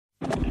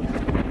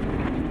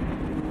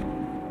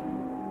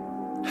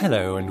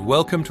Hello and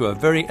welcome to a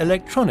very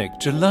electronic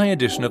July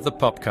edition of the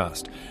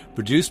POPCAST,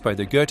 produced by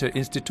the Goethe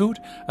Institute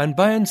and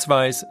Bayern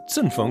 2's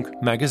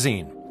Zündfunk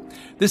magazine.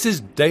 This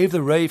is Dave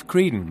the Rave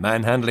Creedon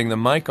manhandling the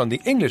mic on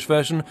the English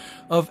version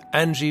of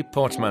Angie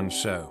Portman's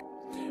show.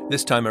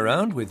 This time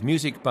around with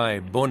music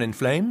by Born in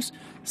Flames,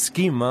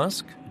 Ski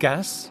Mask,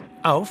 Gas,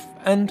 Auf,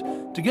 and,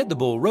 to get the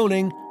ball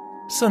rolling,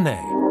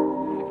 Sonet.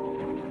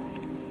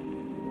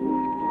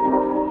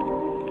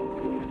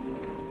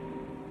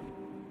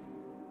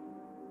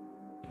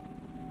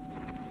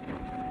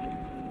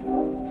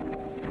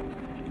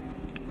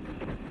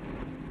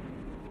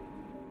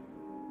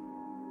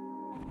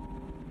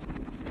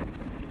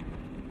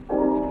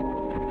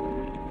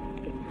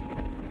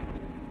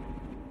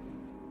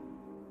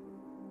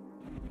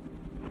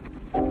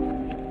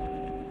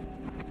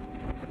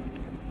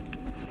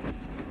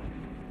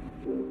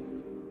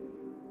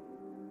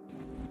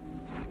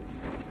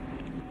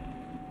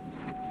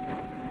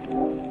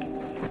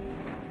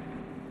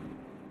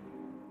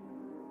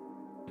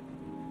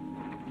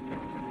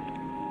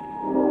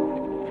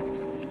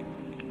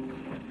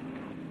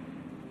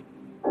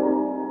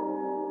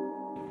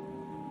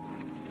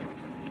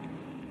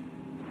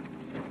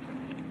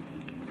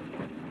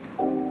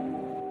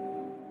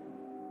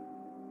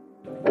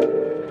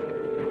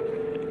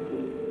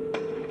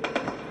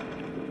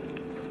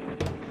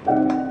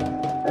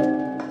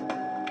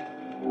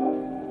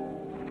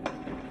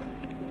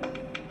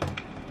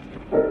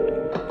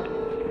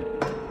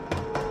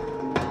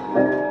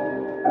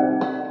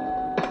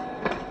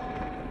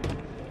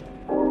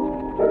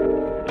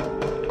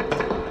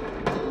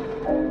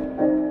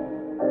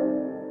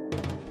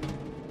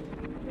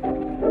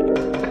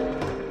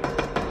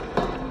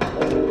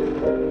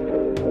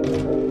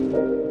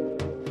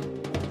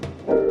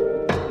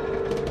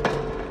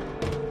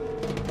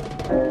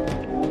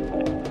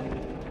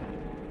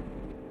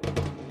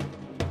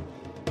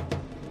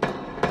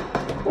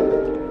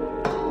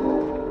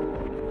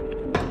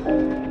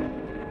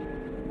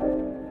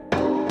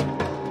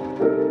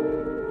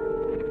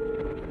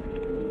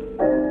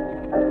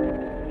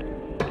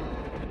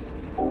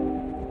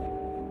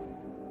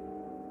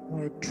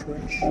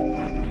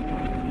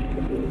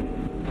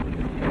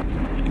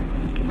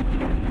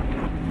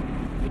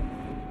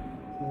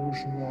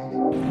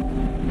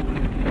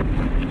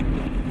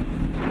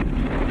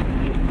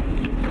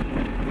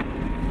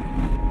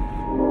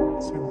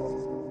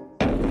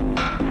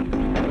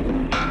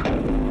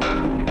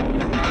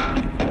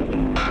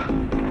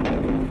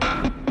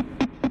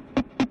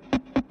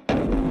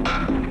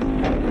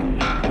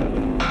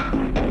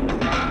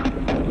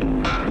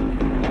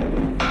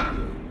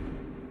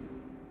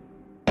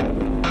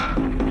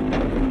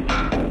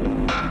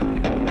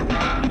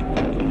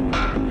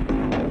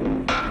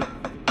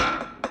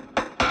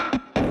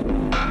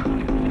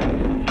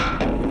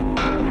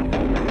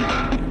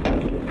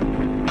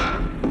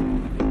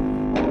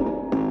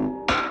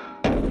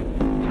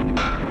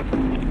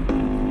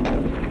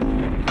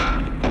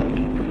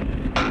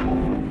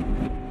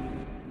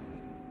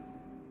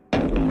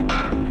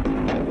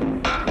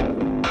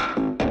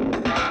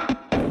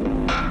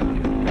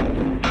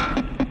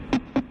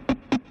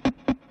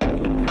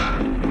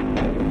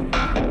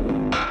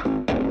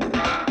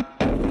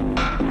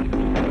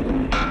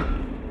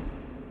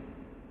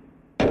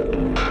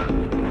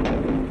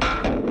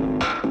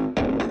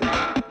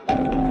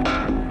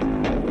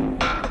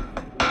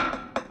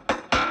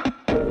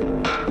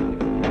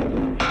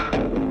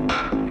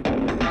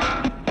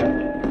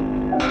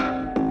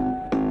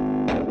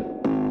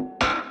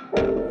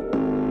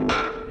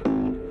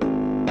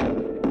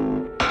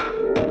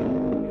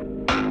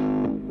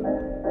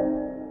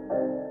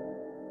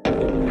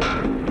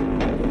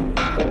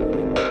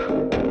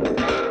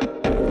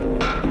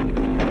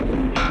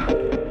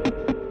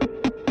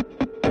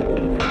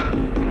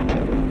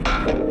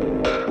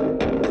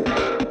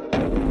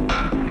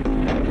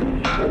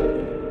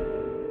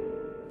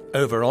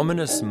 Over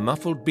ominous,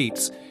 muffled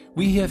beats,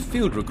 we hear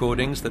field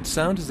recordings that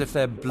sound as if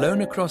they're blown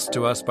across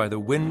to us by the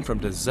wind from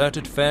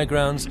deserted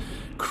fairgrounds,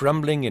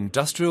 crumbling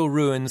industrial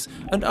ruins,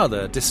 and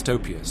other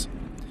dystopias.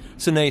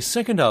 Sonet's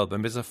second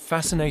album is a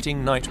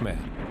fascinating nightmare,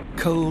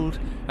 cold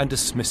and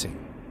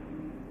dismissing.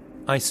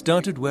 I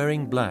Started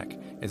Wearing Black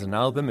is an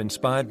album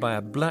inspired by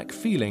a black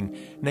feeling,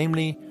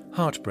 namely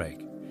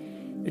heartbreak.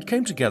 It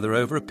came together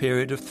over a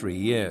period of 3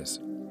 years.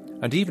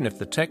 And even if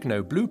the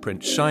techno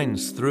blueprint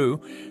shines through,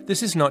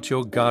 this is not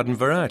your garden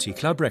variety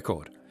club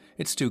record.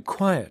 It's too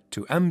quiet,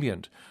 too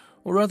ambient,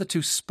 or rather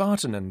too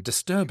Spartan and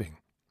disturbing.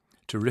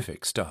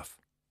 Terrific stuff.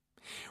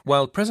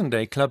 While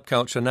present-day club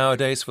culture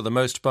nowadays for the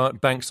most part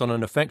banks on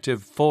an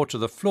effective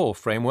four-to-the-floor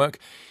framework,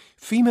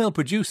 female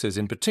producers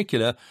in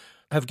particular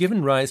have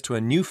given rise to a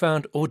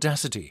newfound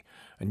audacity,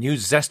 a new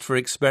zest for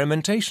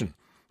experimentation,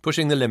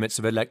 pushing the limits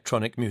of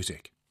electronic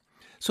music.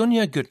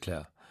 Sonja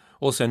Güttler,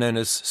 also known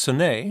as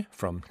Sonet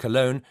from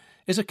Cologne,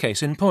 is a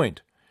case in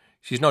point.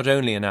 She's not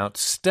only an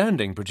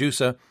outstanding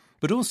producer,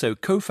 but also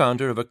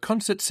co-founder of a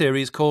concert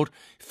series called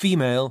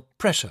Female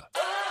Pressure.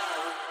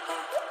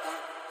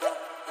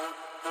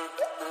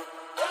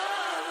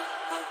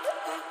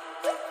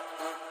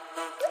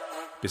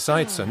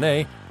 Besides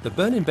Sonnet, the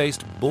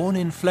Berlin-based Born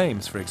in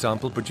Flames, for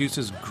example,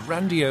 produces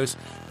grandiose,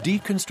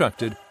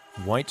 deconstructed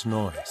white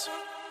noise.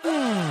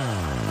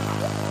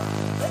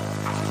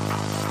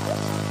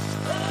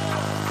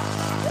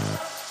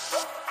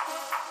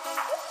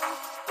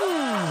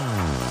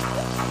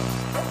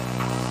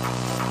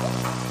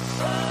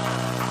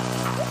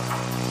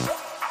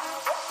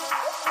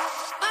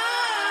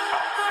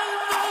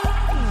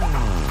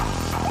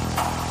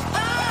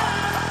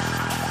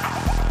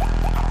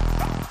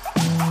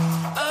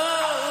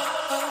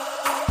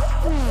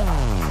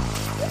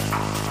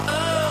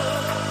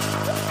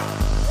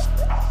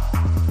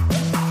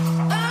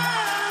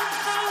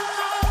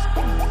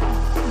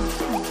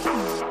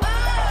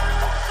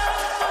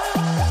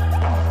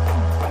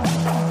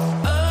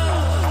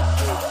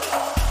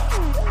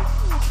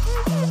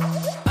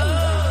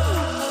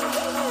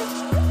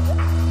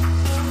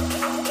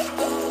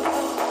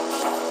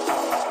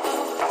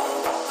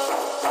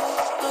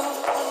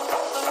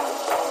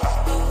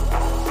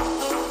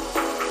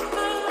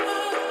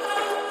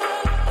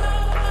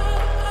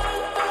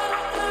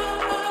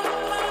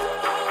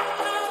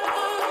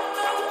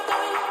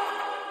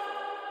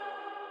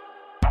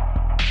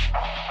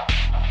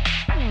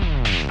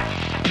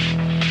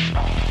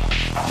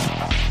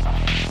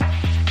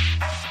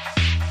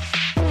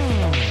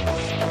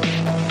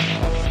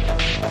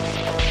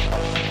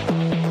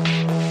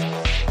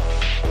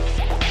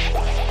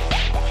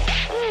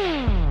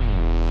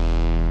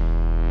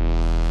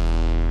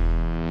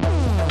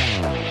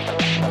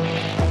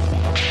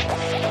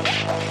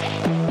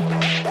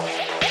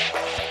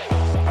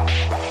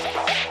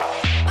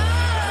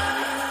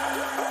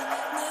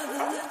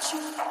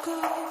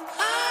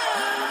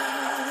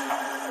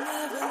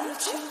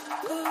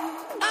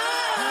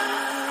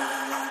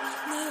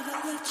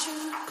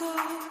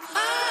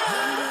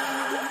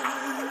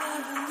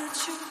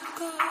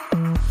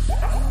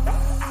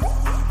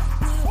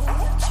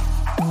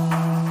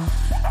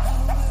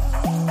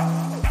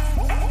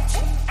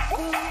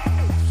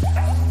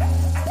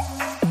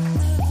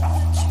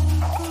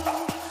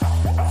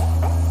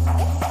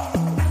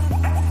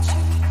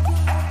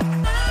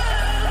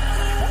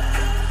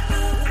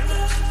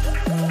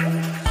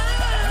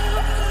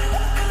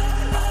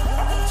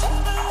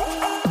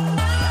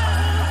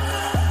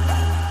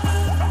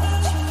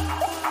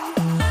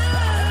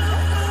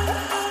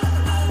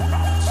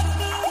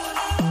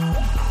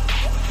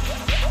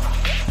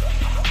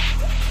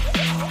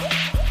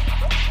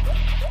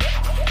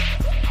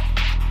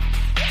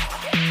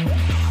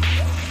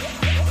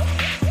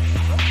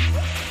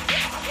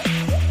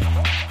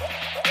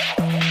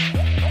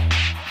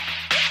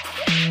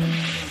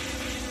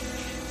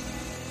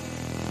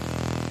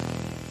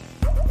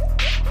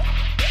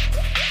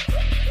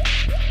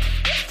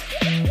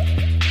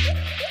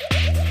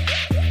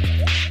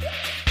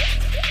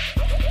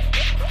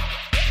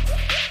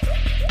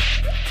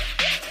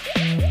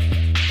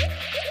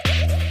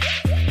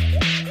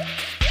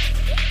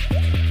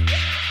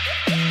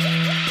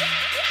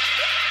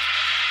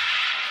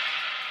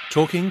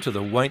 Talking to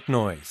the white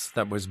noise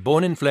that was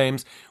Born in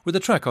Flames with a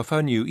track off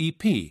her new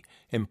EP,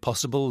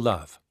 Impossible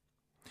Love.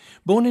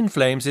 Born in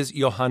Flames is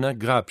Johanna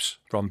Grabsch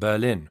from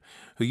Berlin,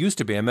 who used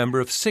to be a member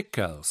of Sick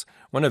Girls,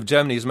 one of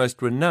Germany's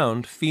most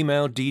renowned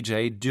female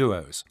DJ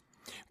duos.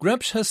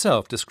 Grabsch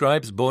herself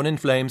describes Born in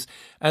Flames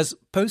as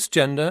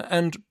post-gender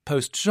and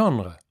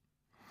post-genre,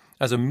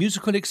 as a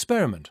musical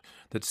experiment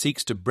that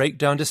seeks to break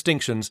down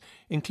distinctions,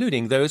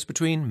 including those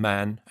between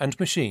man and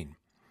machine.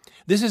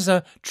 This is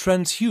a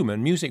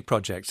transhuman music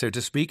project, so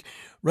to speak,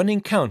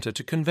 running counter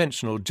to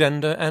conventional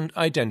gender and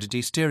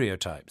identity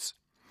stereotypes.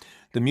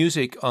 The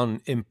music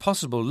on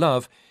Impossible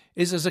Love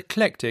is as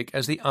eclectic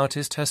as the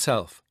artist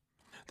herself.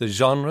 The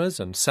genres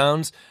and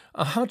sounds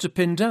are hard to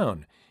pin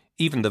down.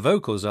 Even the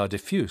vocals are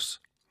diffuse.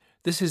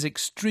 This is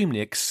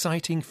extremely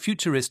exciting,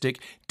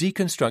 futuristic,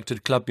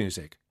 deconstructed club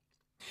music.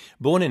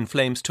 Born in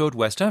Flames toured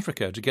West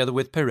Africa together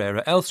with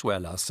Pereira Elsewhere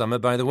last summer,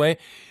 by the way,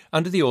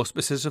 under the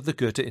auspices of the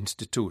Goethe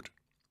Institut.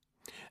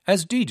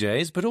 As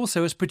DJs, but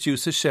also as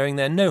producers sharing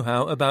their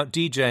know-how about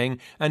DJing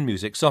and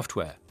music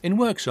software, in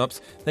workshops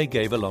they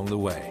gave along the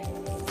way.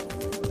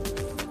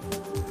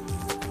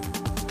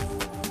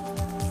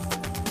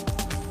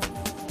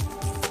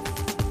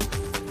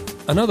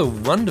 Another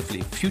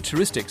wonderfully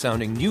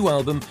futuristic-sounding new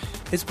album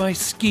is by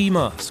Ski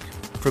Mask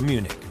from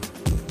Munich.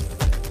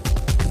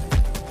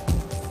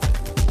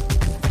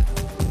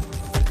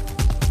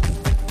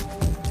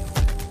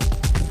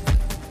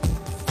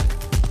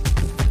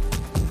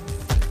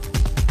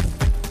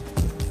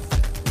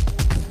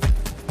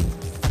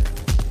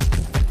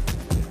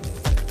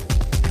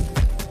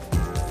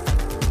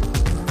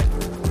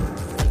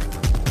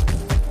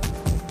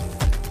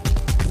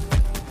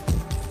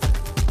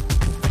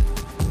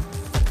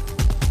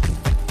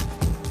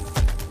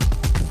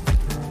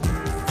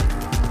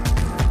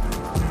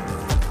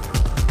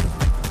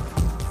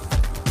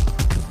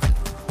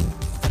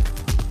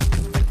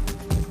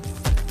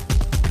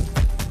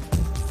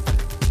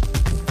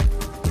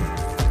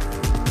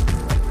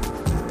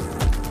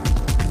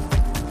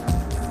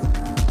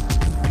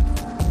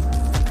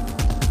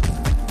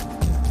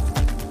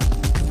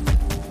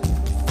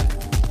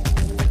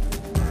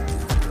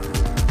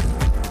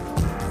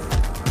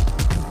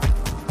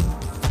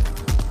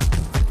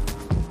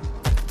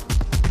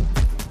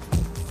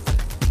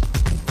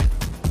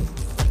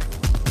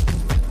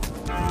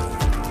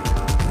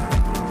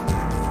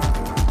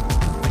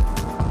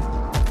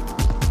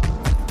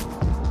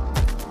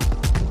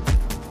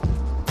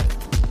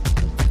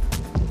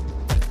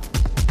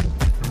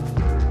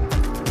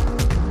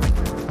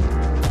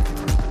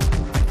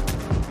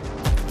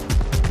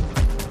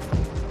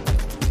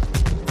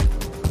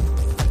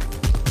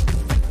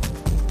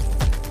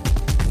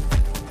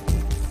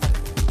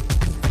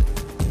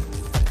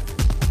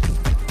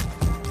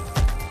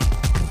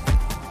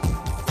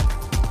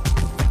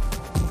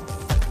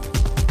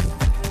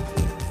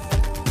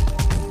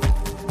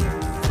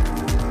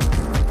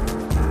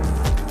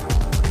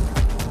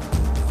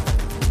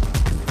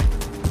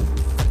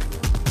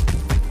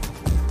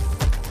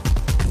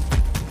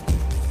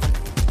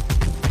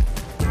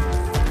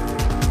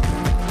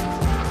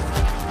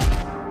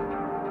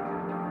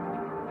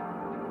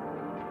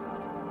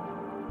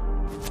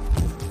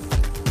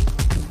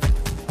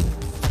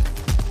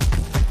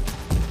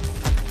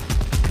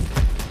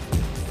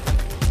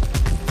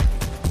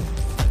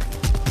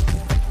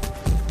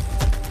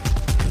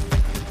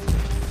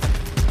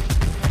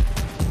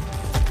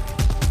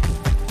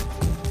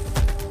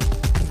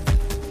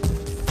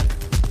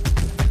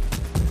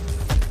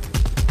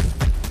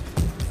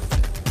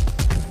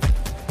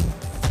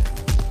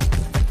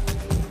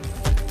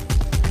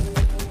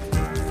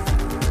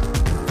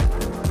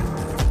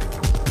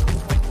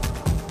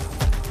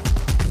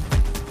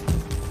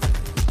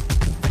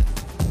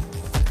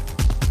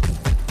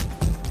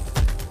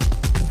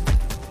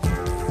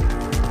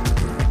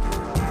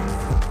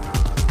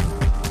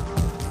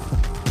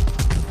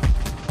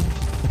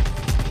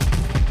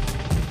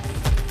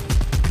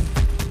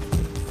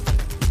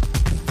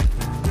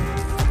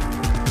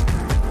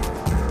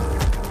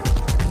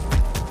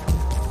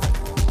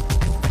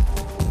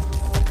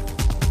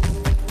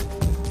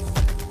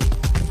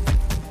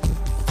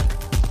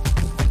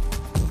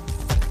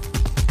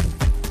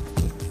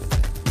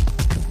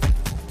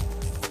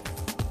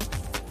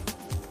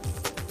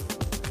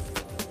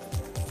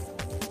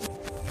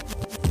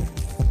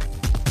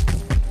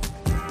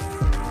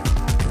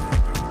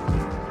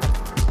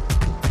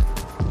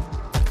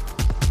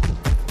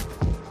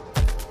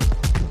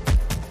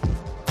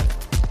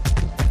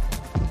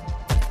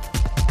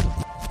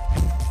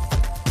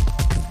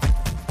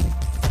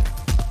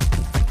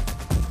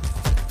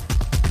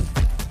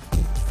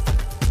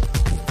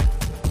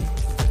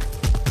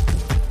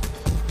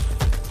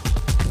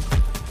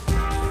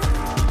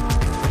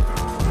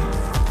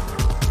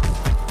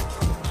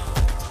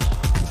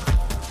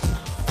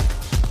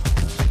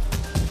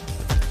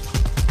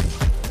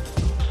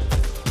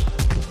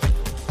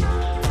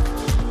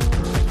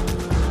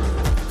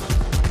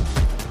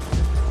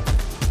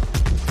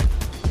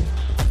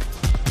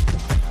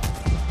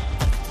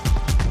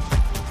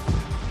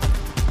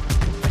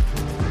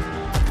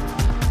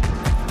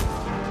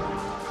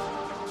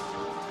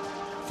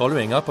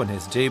 Following up on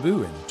his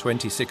debut in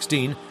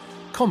 2016,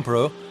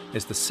 Compro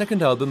is the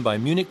second album by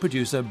Munich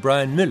producer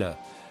Brian Müller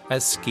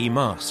as Ski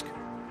Mask.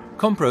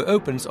 Compro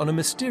opens on a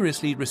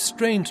mysteriously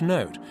restrained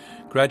note,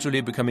 gradually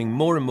becoming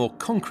more and more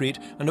concrete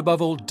and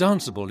above all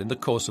danceable in the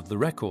course of the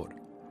record.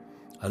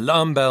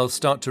 Alarm bells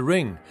start to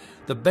ring,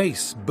 the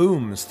bass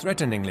booms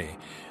threateningly,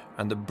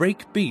 and the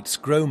break beats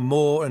grow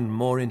more and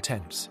more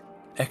intense.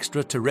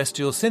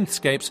 Extraterrestrial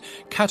synthscapes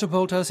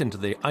catapult us into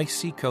the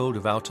icy cold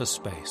of outer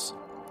space.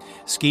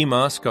 Ski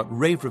Mask got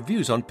rave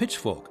reviews on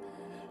Pitchfork.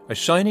 A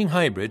shining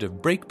hybrid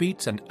of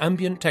breakbeats and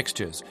ambient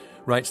textures,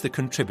 writes the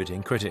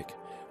contributing critic.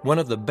 One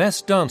of the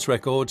best dance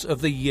records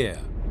of the year.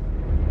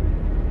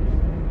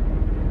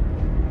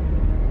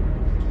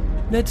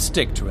 Let's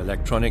stick to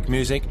electronic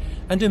music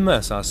and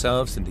immerse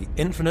ourselves in the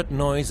infinite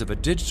noise of a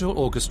digital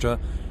orchestra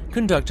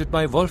conducted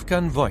by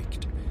Wolfgang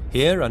Voigt,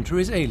 here under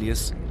his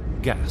alias,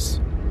 Gas.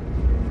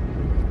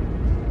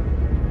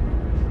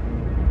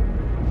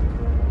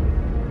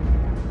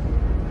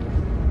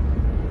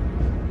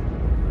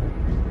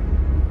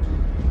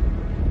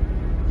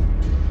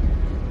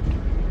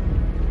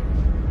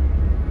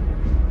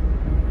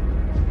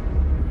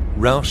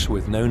 Rausch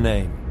with no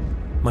name,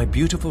 my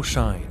beautiful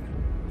shine,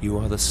 you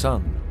are the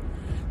sun,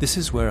 this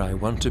is where I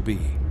want to be.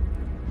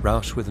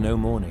 Rausch with no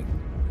morning,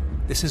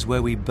 this is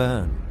where we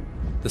burn,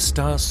 the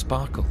stars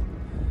sparkle,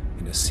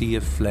 in a sea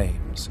of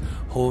flames,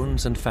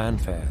 horns and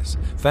fanfares,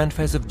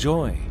 fanfares of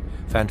joy,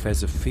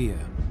 fanfares of fear.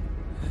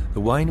 The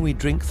wine we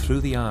drink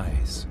through the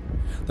eyes,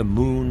 the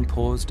moon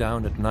pours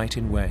down at night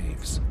in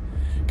waves.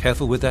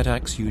 Careful with that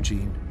axe,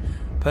 Eugene,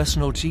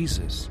 personal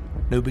Jesus,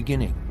 no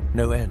beginning,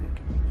 no end.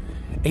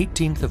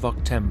 18th of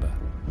October,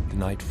 the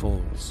night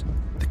falls,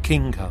 the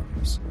king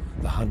comes,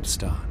 the hunt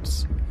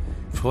starts.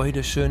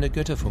 Freude schöne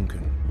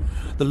Götterfunken,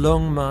 the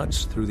long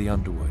march through the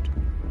underwood.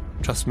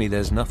 Trust me,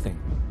 there's nothing.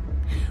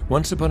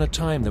 Once upon a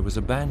time there was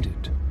a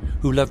bandit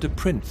who loved a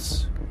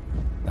prince.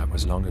 That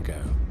was long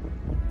ago.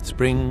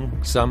 Spring,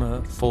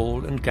 summer,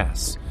 fall and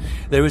gas.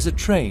 There is a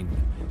train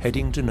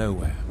heading to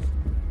nowhere.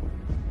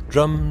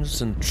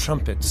 Drums and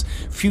trumpets,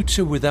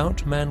 future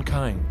without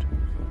mankind.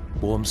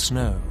 Warm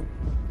snow.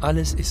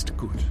 Alles ist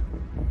gut.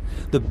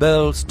 The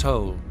bells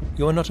toll.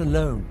 You are not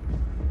alone.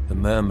 The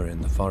murmur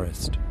in the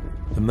forest.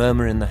 The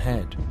murmur in the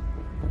head.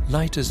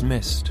 Light as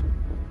mist.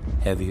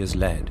 Heavy as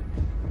lead.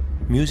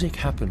 Music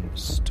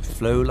happens to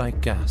flow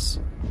like gas.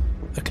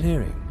 A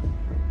clearing.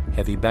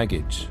 Heavy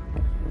baggage.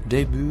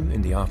 Debut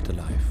in the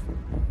afterlife.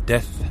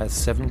 Death has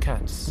 7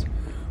 cats.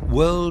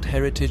 World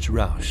Heritage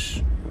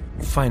Rausch.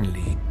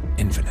 Finally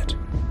infinite.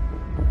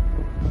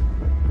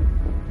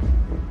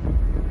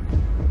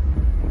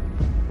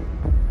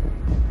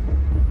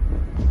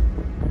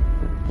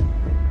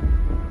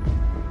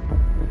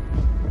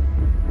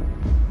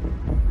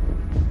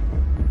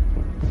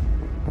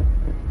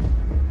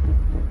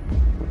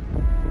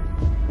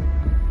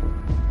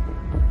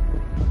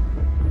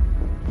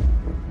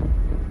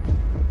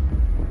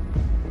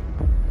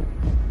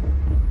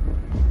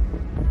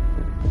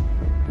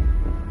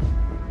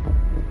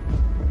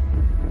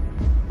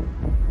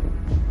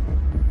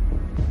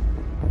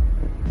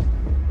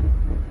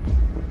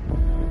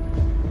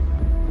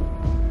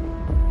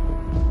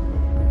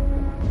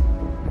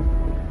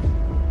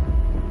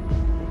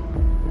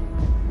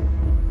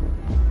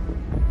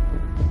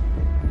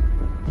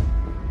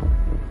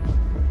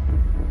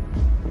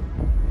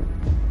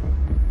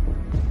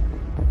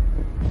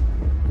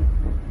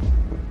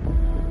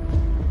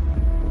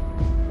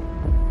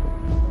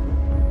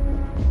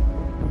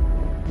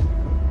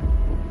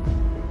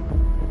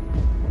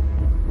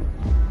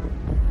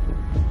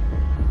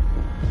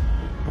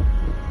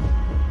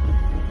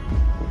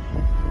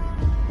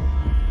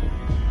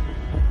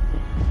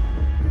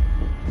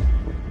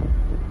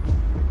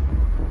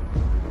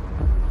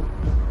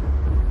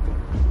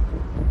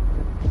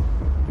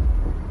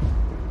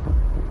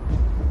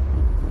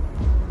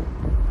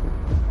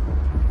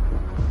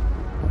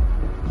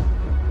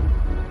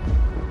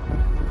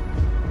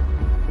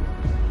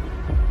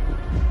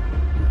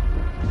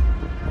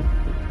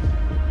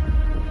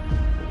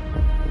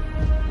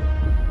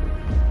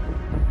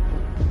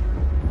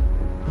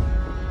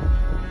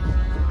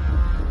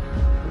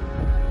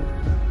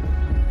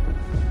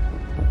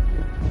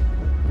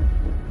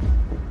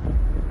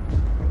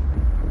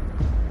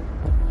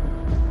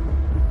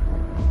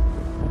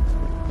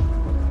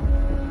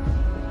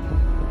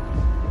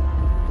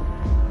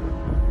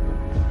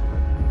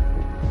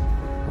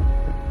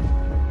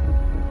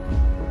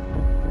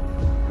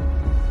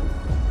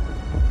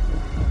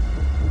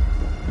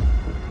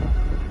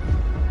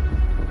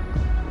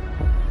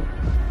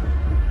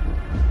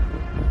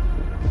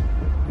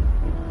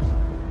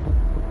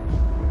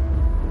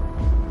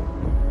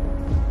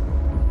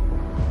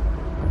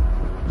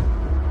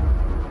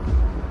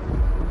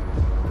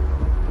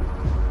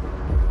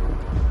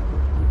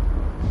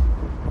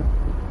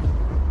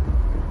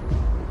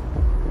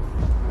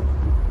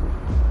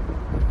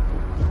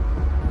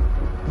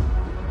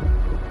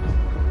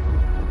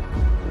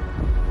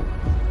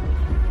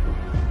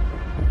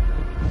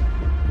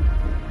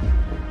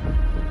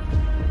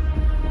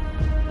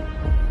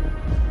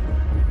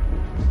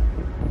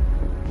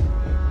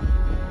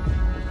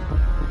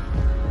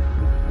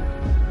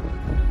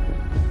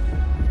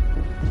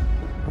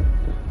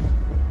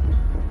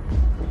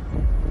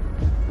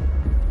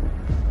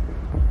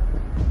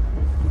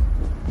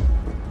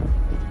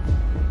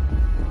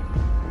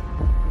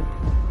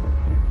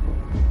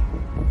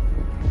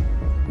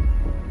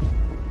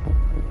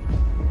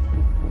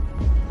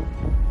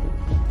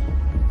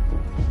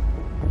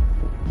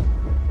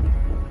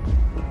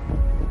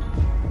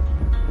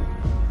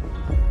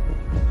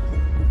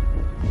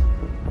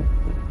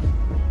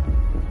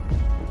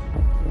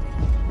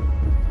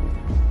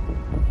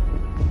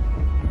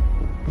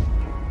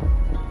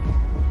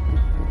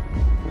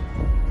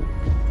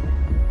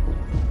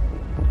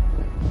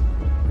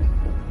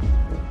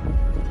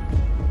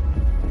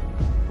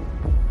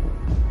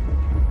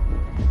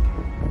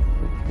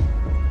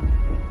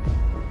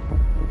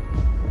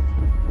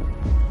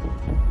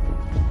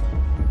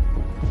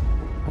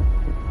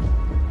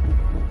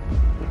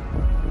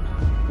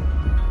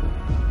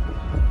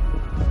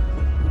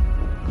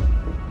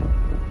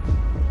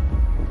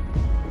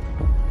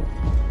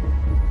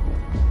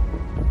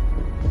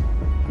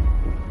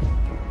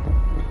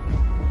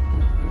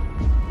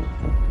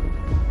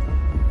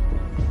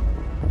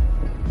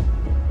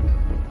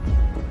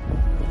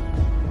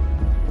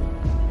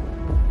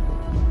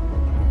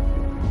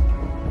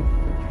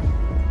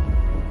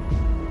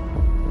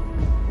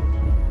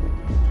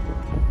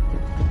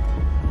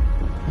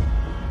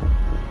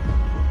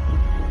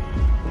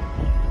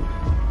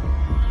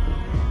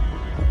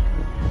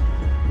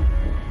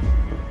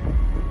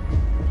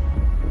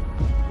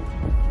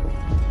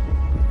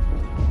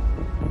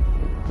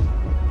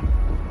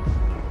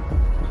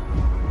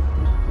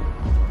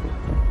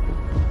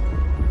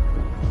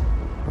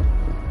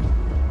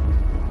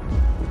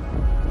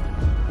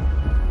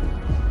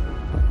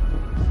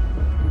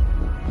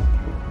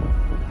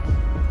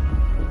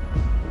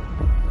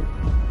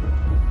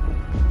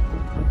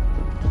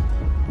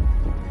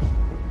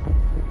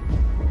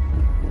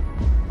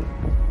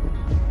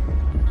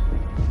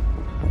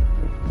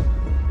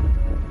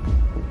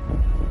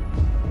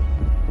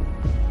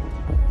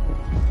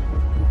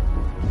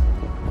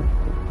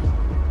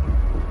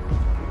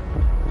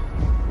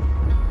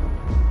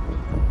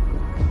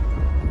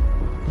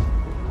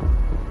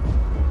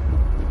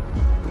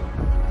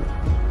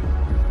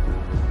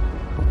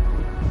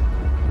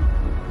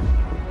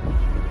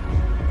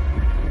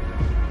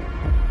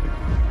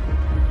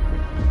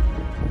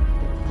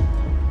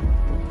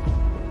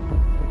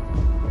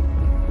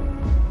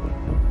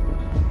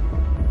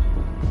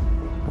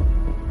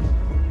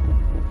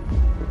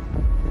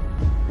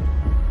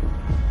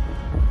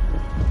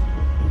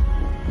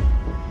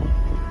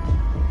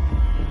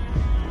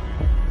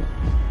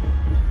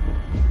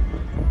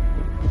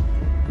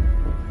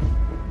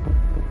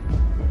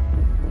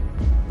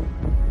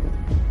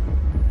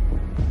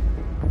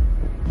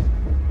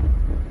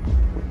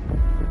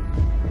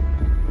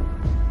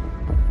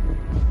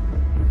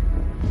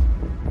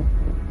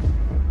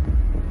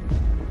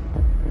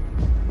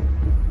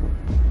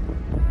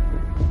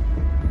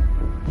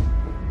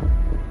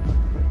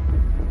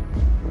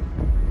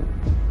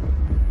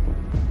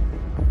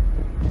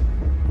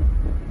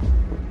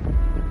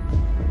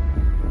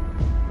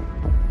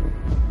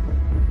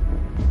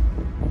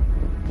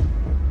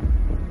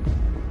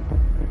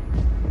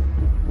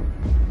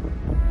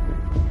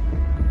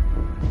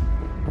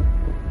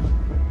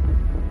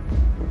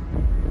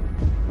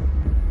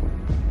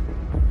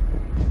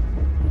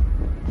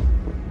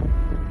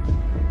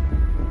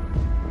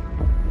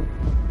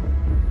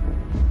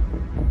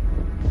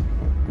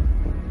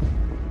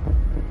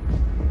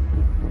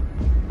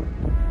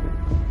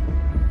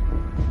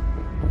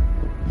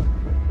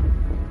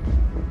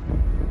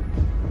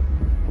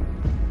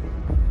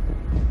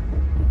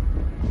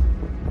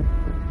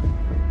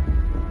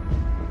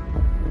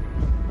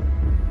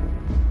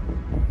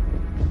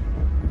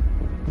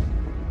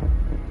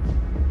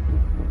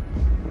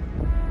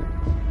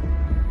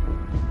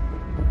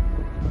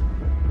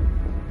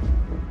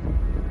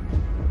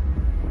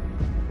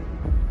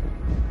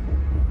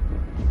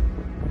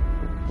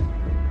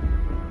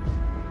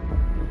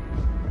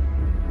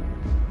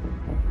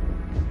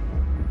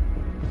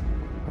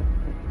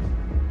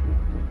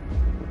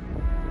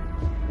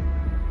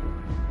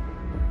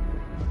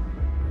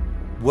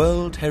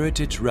 World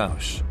Heritage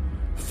Rausch,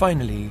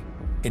 finally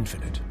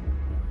infinite.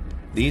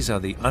 These are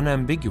the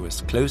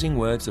unambiguous closing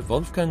words of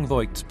Wolfgang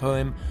Voigt's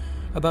poem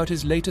about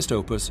his latest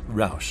opus,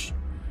 Rausch.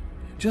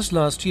 Just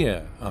last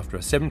year, after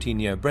a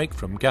 17-year break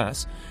from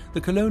Gas,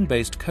 the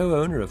Cologne-based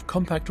co-owner of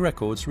Compact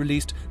Records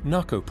released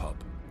Narcopop.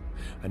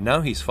 And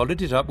now he's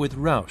followed it up with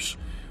Rausch,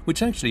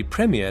 which actually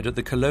premiered at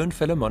the Cologne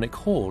Philharmonic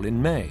Hall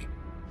in May.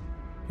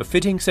 A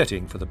fitting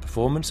setting for the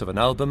performance of an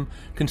album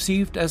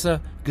conceived as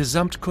a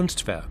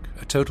Gesamtkunstwerk,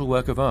 a total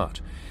work of art,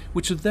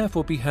 which should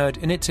therefore be heard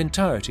in its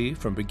entirety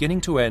from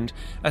beginning to end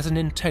as an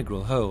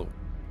integral whole,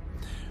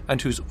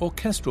 and whose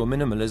orchestral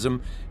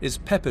minimalism is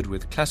peppered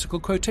with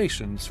classical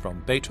quotations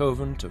from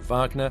Beethoven to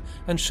Wagner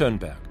and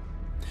Schönberg.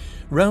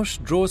 Rausch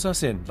draws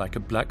us in like a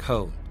black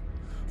hole,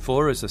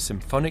 for as a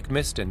symphonic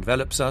mist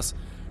envelops us,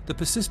 the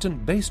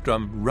persistent bass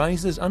drum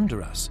rises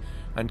under us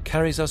and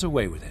carries us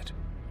away with it.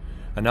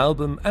 An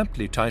album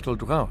aptly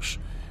titled Rausch,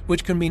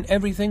 which can mean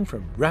everything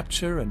from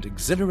rapture and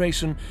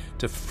exhilaration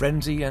to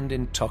frenzy and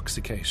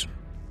intoxication.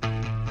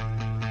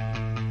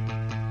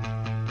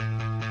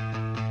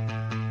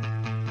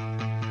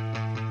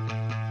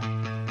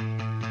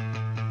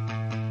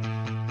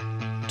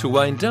 To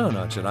wind down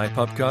our July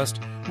podcast,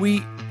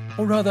 we,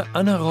 or rather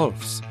Anna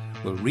Rolfs,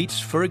 will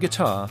reach for a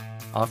guitar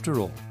after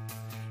all.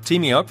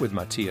 Teaming up with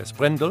Matthias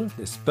Brendel,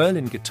 this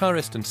Berlin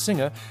guitarist and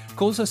singer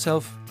calls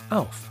herself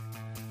Auf.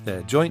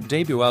 Their joint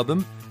debut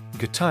album,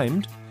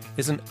 Getimed,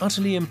 is an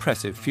utterly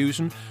impressive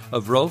fusion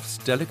of Rolf's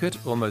delicate,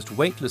 almost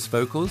weightless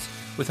vocals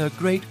with her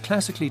great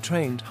classically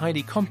trained,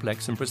 highly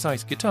complex and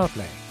precise guitar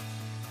playing,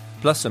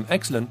 plus some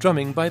excellent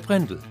drumming by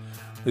Brendel,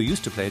 who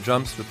used to play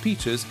drums for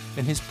Peaches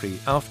in his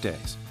pre-Auf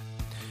days.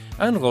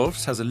 Anne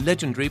Rolfs has a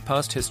legendary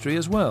past history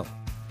as well.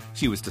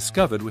 She was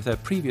discovered with her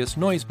previous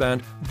noise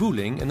band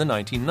Booling in the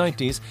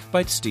 1990s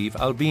by Steve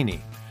Albini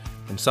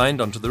and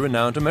signed onto the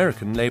renowned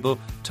American label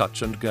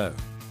Touch and Go.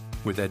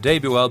 With their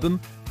debut album,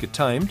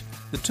 Getimed,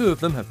 the two of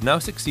them have now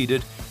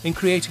succeeded in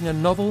creating a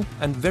novel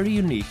and very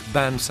unique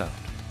band sound.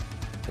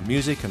 The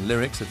music and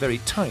lyrics are very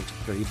tight,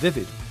 very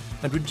vivid,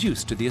 and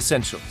reduced to the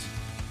essentials.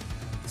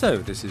 So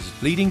this is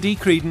Bleeding D.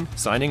 Creedon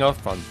signing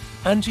off on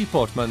Angie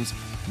Portman's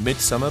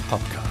Midsummer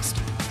POPCAST.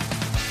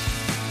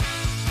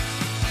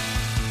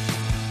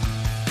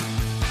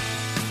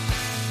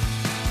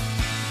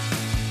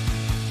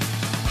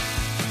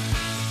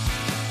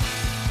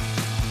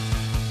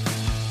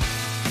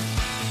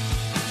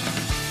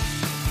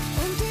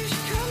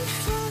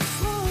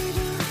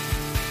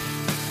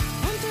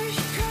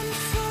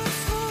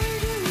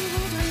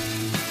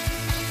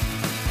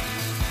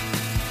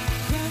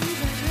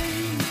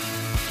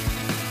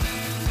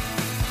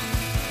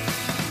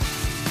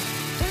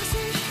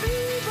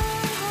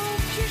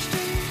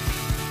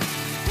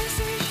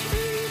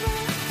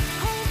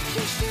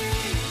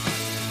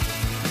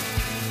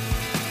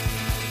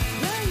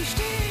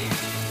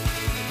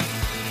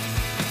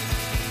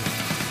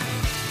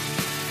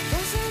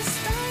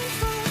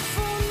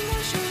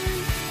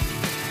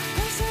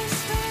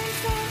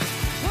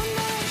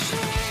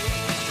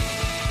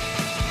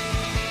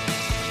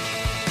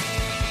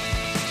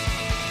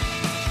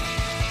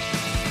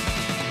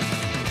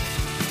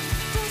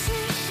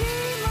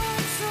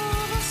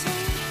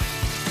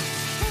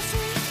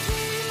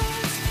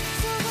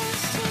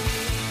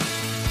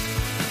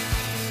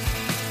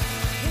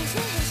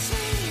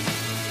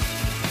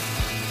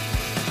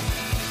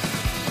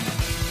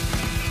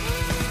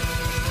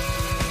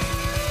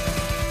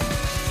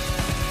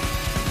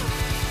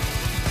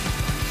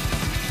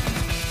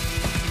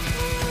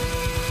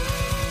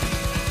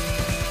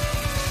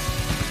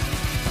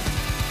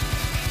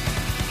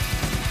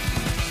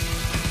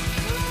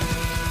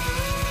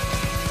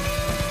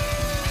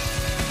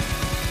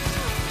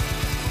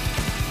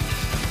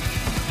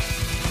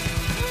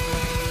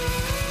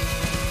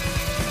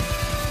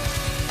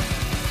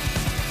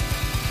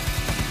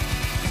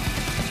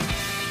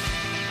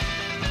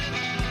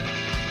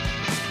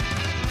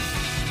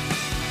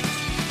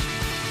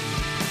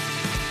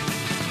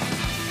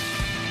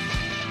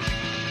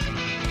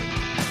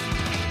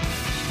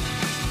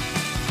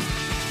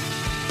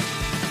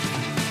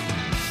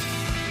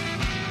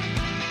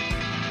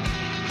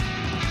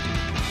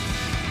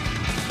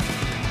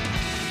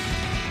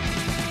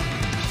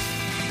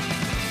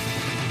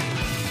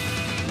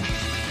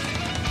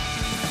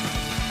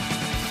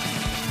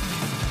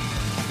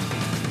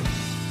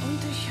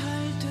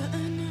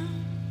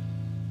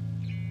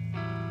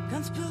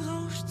 Ganz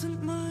berauscht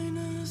sind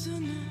meine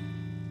Sinne.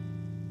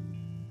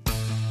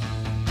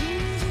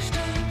 Diese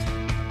Stadt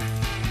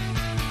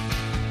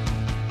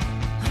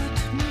hat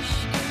mich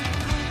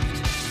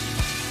gepackt.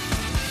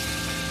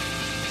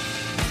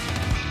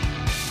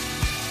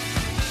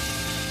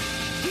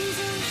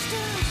 Diese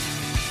Stadt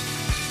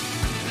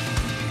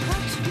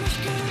hat mich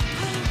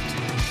gepackt.